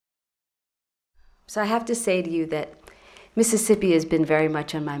So I have to say to you that Mississippi has been very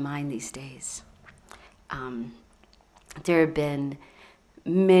much on my mind these days. There have been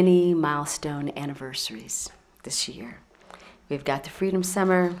many milestone anniversaries this year. We've got the Freedom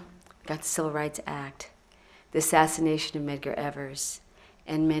Summer, we've got the Civil Rights Act, the assassination of Medgar Evers,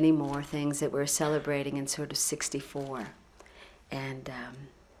 and many more things that we're celebrating in sort of 64. And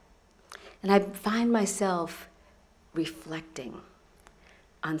I find myself reflecting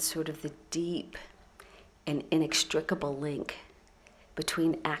on sort of the deep and inextricable link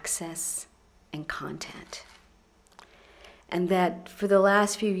between access and content. And that for the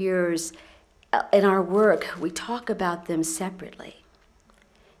last few years in our work, we talk about them separately,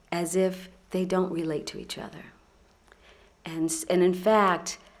 as if they don't relate to each other. And in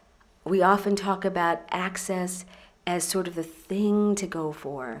fact, we often talk about access as sort of the thing to go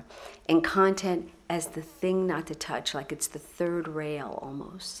for, and content as the thing not to touch, like it's the third rail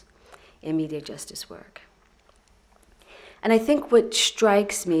almost in media justice work. And I think what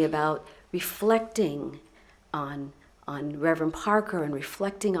strikes me about reflecting on Reverend Parker and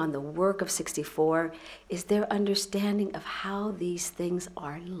reflecting on the work of 64 is their understanding of how these things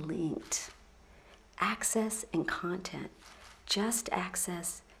are linked. Access and content, just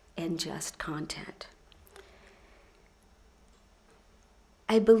access and just content.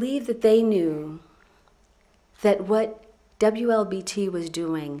 I believe that they knew that what WLBT was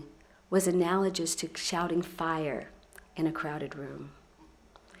doing was analogous to shouting fire in a crowded room.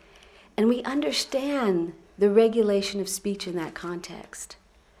 And we understand the regulation of speech in that context.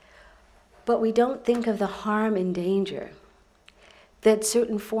 But we don't think of the harm and danger that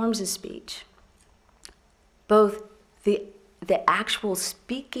certain forms of speech, both the actual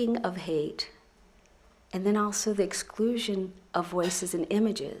speaking of hate and then also the exclusion of voices and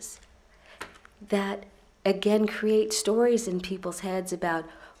images, that again create stories in people's heads about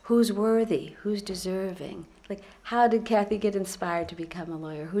who's worthy, who's deserving. Like, how did Kathy get inspired to become a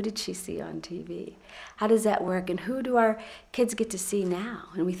lawyer? Who did she see on TV? How does that work? And who do our kids get to see now?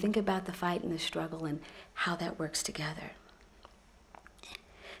 And we think about the fight and the struggle and how that works together.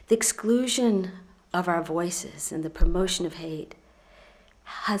 The exclusion of our voices and the promotion of hate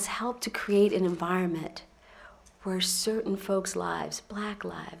has helped to create an environment where certain folks' lives, Black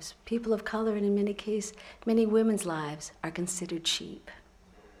lives, people of color, and in many cases, many women's lives, are considered cheap.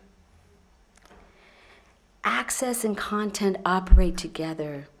 Access and content operate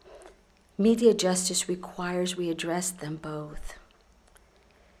together. Media justice requires we address them both.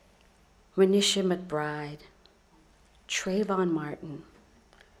 Renisha McBride, Trayvon Martin,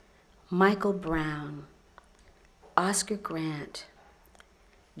 Michael Brown, Oscar Grant,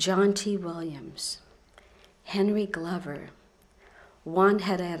 John T. Williams, Henry Glover, Juan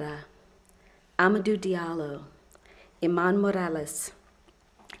Herrera, Amadou Diallo, Iman Morales,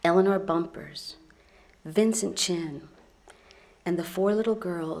 Eleanor Bumpers, Vincent Chin, and the 4 little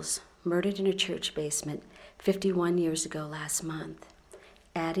girls murdered in a church basement 51 years ago last month,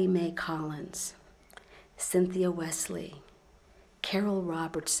 Addie Mae Collins, Cynthia Wesley, Carol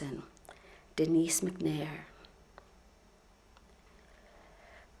Robertson, Denise McNair.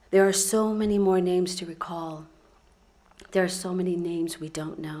 There are so many more names to recall. There are so many names we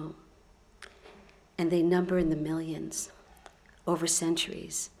don't know, and they number in the millions over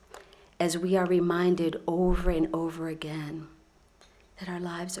centuries, as we are reminded over and over again that our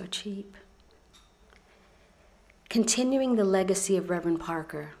lives are cheap. Continuing the legacy of Reverend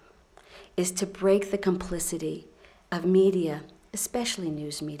Parker is to break the complicity of media, especially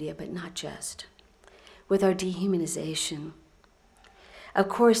news media, but not just, with our dehumanization. Of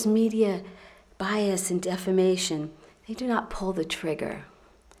course, media bias and defamation, they do not pull the trigger,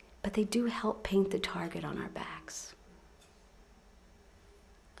 but they do help paint the target on our backs.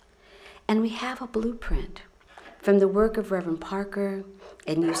 And we have a blueprint from the work of Reverend Parker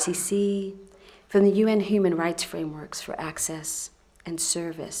and UCC, from the UN Human Rights Frameworks for access and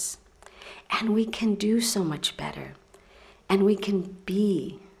service. And we can do so much better, and we can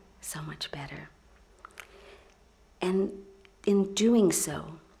be so much better. And in doing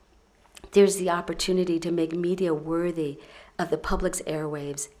so, there's the opportunity to make media worthy of the public's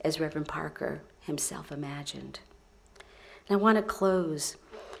airwaves, as Reverend Parker himself imagined. And I want to close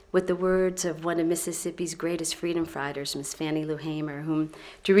with the words of one of Mississippi's greatest freedom fighters, Miss Fannie Lou Hamer, whom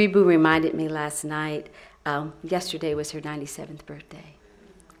Jaribu reminded me last night. Yesterday was her 97th birthday.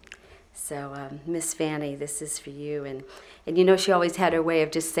 So Miss Fannie, this is for you. And you know, she always had her way of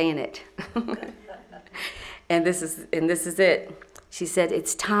just saying it. and this is it. She said,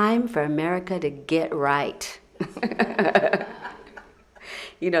 "It's time for America to get right."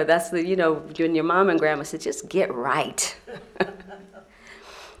 You know, that's when your mom and grandma said, just get right.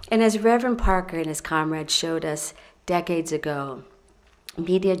 And as Reverend Parker and his comrades showed us decades ago,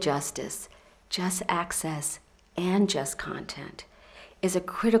 media justice, just access, and just content is a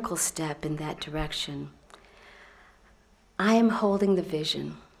critical step in that direction. I am holding the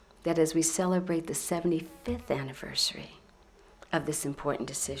vision that as we celebrate the 75th anniversary of this important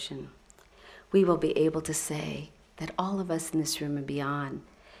decision, we will be able to say that all of us in this room and beyond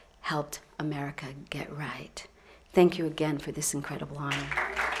helped America get right. Thank you again for this incredible honor.